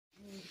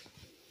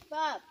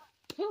Bob.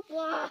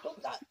 Hoopla.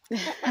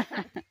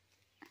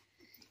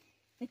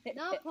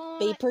 No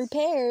points. Be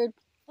prepared.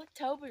 Let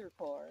Toby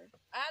record.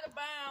 Out of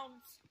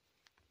bounds.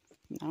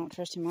 I don't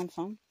trust him on the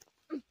phone.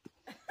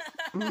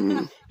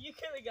 You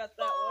could have got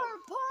that 4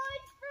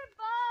 points for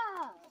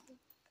Bob.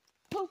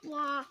 Hoopla.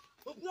 one.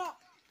 Hoopla.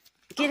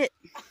 Get it.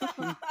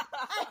 I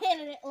hit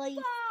it at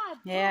least. 5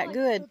 Yeah, points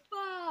good. for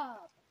Bob.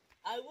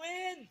 I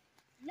win.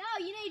 No,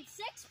 you need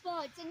 6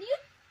 points, and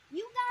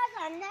you guys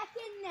are neck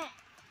and neck.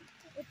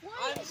 If one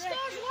I'm scores neck. 1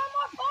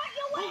 more point,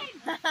 you win.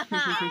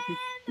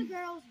 And the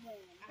girls win.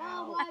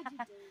 Bob, why'd you do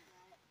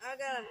that? I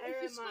got a hair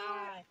If you in my score-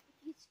 eye.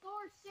 If you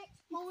score 6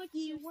 points,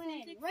 you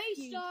win.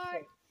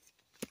 Restart.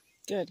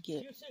 Good, get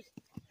it. Excuses.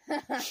 1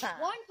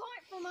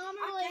 point for Mama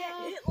I can't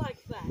Leo. hit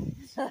like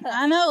that.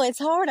 I know, it's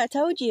hard. I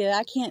told you.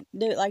 I can't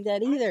do it like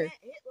that either. I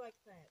can't hit like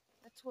that.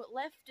 That's what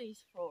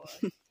lefties for.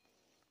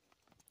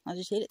 I'll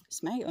just hit it.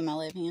 Smack it with my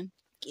left hand.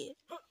 Get it.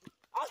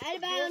 Out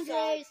of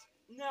boundaries.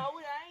 No,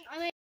 it ain't. I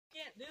mean,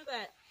 Can't do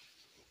that.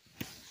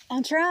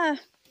 I'll try.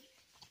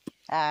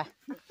 Ah.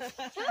 2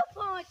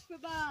 points for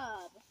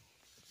Bob.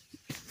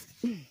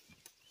 1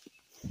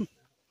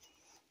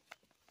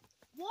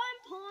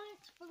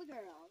 point for the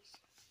girls.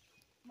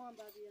 Come on,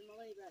 Bob, you're in the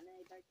lead right now.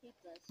 You better keep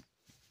this.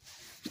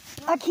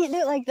 I can't do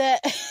it like that.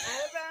 Out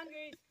of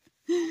boundaries.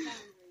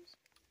 Boundaries.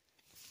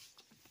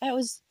 That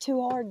was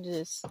too hard to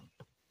just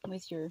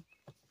with your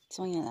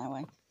swinging that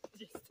way.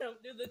 Just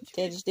don't do the twist.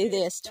 Yeah, just do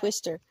this.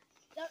 Twister.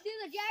 Don't do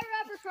the jab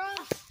rubber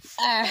cross.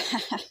 Ah.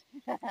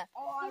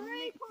 Oh, I 3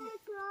 nicked it.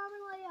 points for Mama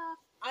Leo.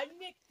 I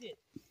nicked it.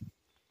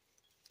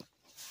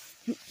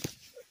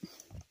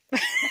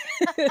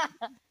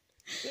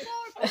 4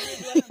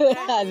 points for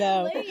I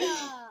know. Leo.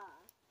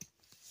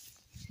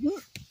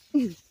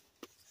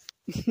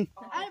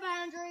 Out of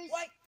boundaries.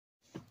 Wait.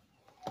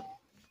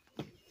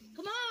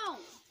 Come on.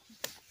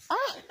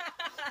 Ah,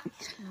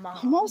 Mom.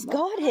 almost got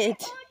How many it.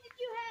 points did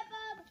you have,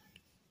 Bob?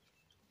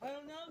 I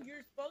don't know.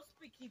 You're supposed to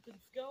be keeping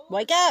score.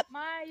 Wake up.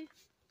 My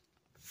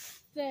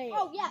thing.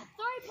 Oh, yeah.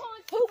 3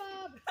 points for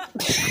Bob.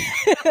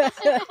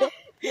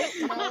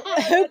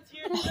 That's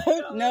your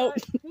thing, all Nope.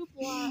 right.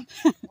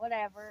 Hoopla.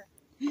 Whatever.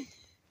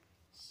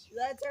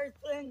 That's her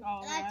thing.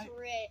 All That's right.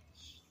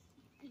 rich.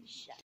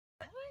 Shut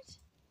What?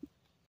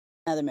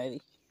 Another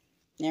movie.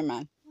 Never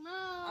mind. Come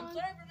I'm on.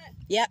 serving it.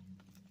 Yep.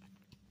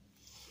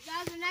 You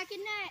guys are neck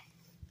and neck.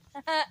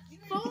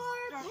 4 Start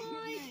your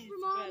points games for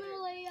Mama better.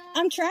 Leo.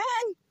 I'm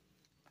trying.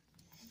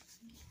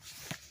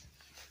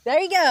 There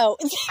you go.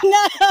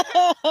 No.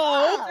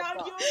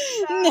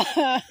 No.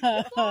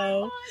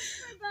 4 points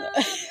for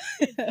Bob.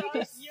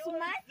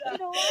 Smack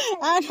it away.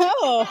 I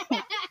know.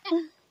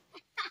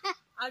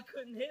 I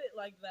couldn't hit it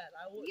like that.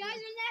 I wouldn't. You guys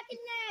are neck and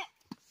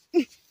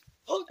neck.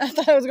 I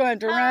thought I was going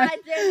to run.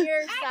 Sides on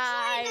your Actually,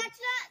 side.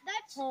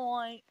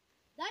 Point.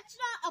 that's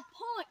not a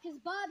point because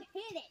Bob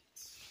hit it.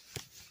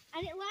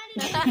 And it landed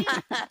in his.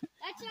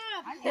 That's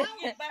not I a need to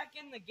point. get back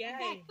in the Okay, 5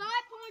 game.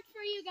 points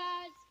for you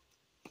guys.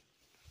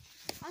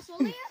 Also,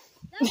 Leah,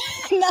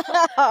 No.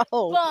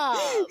 Bob.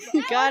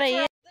 Gotta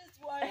hit. This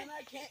way, and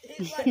I can't hit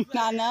like that.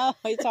 I know.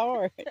 It's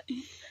hard.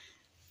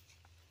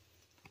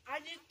 I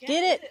just can't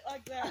Get hit it.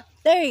 like that.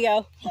 There you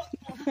go.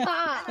 And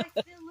I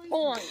still lose.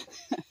 Point.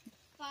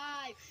 5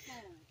 points.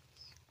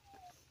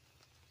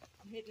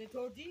 I'm hitting it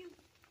towards you.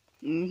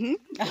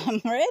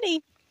 I'm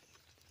ready.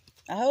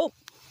 I hope.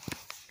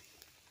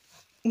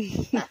 Now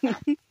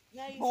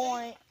you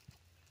Point.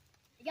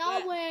 Y'all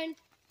Yeah. win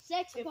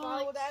 6 If I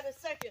points. would add a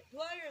second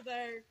player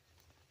there.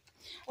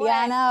 Yeah,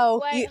 I know.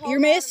 Wait, hold You're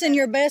on a missing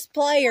your best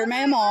player,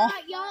 Mamaw.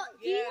 Alright, y'all,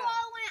 do you Yeah.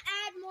 all want to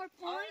add more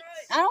All points?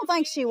 right. I don't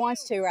think she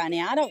wants to right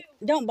now.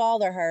 Don't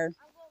bother her.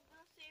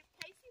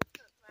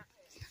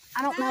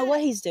 I don't know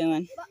what he's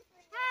doing. But,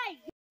 hey,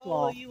 Oh,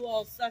 Well. you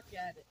all suck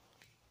at it.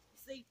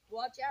 See,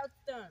 watch how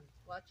it's done.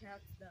 Watch how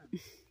it's done.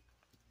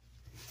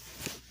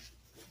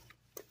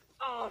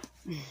 Oh,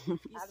 you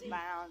Out see, of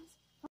bounds.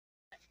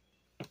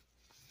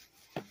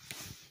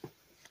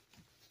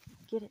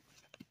 Get it.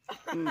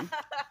 point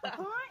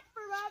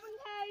for Robin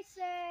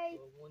Casey.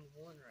 We're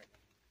 1-1 right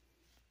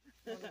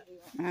now.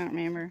 I don't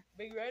remember.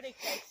 Be ready,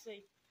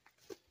 Casey.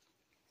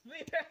 Be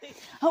ready.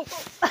 Oh,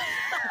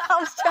 I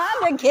was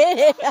trying to get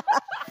it.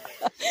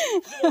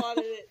 You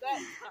wanted it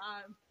that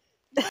time.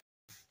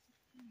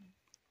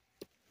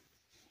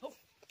 Oh.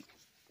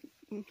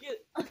 Get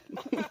it.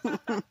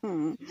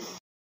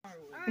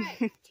 Alright,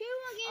 2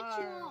 will get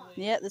you on.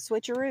 Yep, the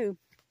switcheroo.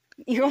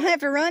 You're going to have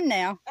to run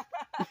now.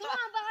 Come on,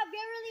 Bob,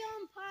 get rid of the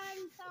umpire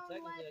and tell him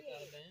Technically, what I it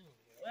got is. it down.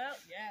 Well,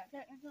 yeah.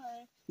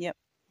 Technically.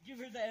 Give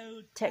her the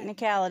old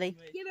Technicality.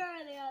 Give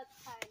her the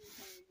umpire and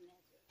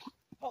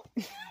tell him Oh,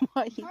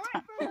 What are you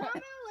Alright, for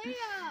Mama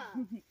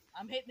Leah.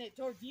 I'm hitting it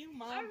towards you,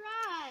 Mom. Alright.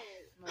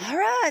 All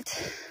right.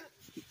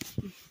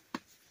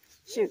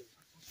 Shoot.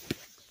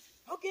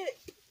 I'll get it.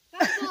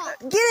 Back off.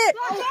 Get it.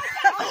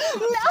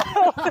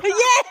 No. Yeah.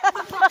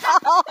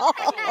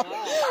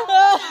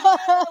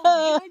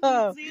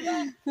 Did you see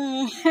that? On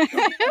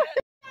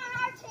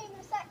our team in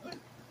a second.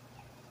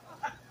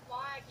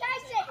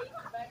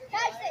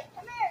 Casey,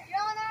 come here. You're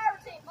on our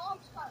team.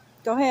 Mom's coming.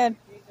 Go ahead.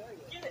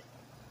 Get it.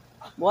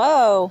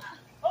 Whoa.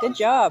 Good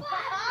job.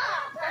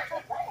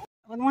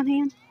 With one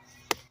hand?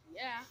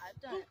 Yeah, I've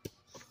done it.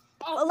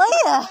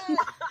 Aaliyah!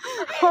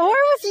 Where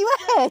was you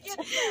at?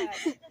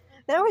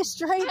 That was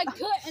straight. I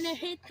couldn't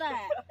hit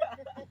that.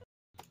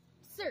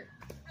 Sir.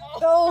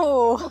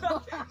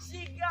 Oh.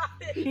 She got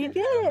it. She did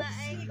it.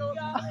 She got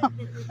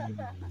it.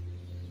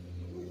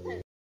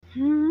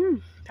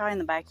 Probably in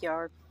the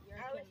backyard. You I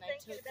was reckon they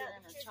thinking took her about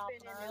and the are chopping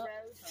chipping her in the up?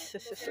 road.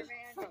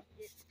 Man,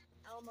 it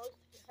almost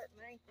hurt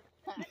my ankle.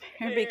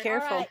 Here, be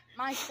careful. All right,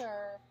 my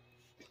serve.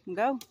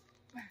 Go.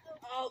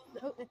 Oh,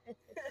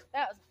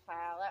 That was a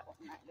foul. That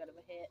wasn't that good of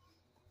a hit.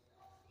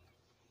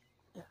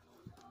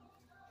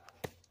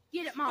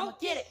 Get it, Mama.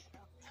 Get it.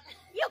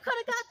 You could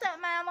have got that,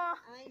 Mama.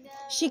 I know.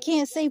 She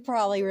can't see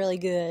probably really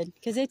good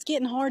because it's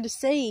getting hard to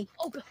see.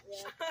 Oh, God.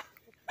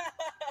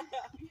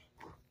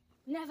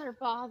 Never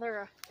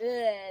bother.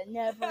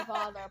 Never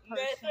bother a person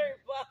Never when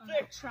bother.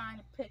 they're trying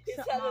to pick He's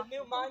something had a off.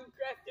 new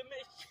Minecraft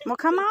mission. Well,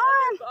 come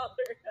on. Never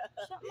bother.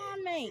 Something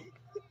on me.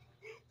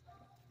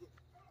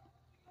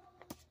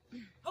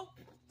 Oh.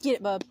 Get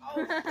it, bub.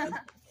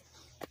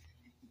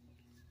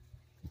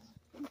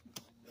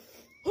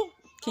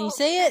 Can you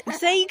see it?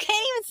 See, you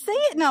can't even see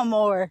it no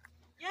more.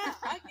 Yeah,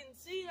 I can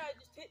see it. I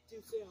just hit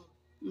too soon.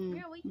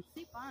 Yeah, we can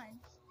see fine.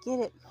 Get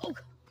it.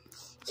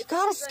 You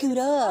gotta scoot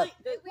up.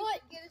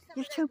 What?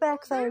 You're too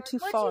back there, too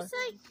What'd far. you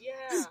say?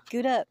 Yeah,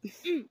 Scoot up. the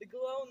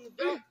glow in the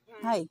dark.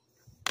 Hey,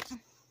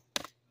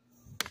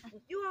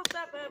 You off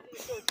that bad when you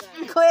go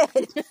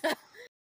back. quit.